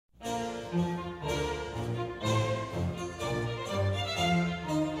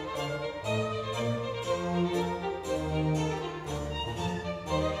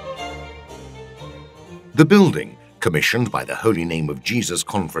The building, commissioned by the Holy Name of Jesus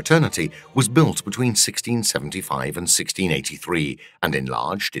Confraternity, was built between 1675 and 1683 and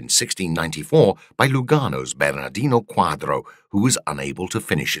enlarged in 1694 by Lugano's Bernardino Quadro, who was unable to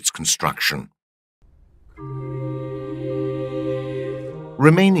finish its construction.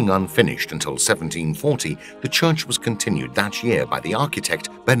 Remaining unfinished until 1740, the church was continued that year by the architect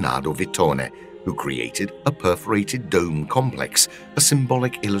Bernardo Vittone, who created a perforated dome complex, a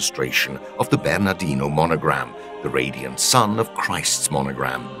symbolic illustration of the Bernardino monogram, the radiant sun of Christ's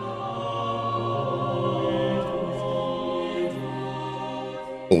monogram.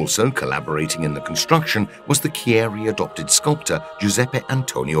 Also collaborating in the construction was the Chieri adopted sculptor Giuseppe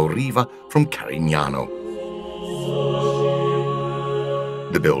Antonio Riva from Carignano.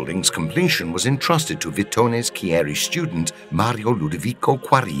 The building's completion was entrusted to Vittone's Chieri student Mario Ludovico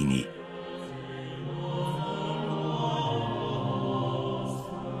Quarini.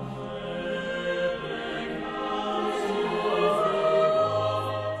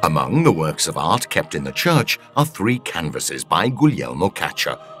 Among the works of art kept in the church are 3 canvases by Guglielmo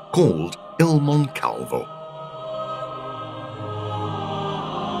Caccia, called Il Moncalvo.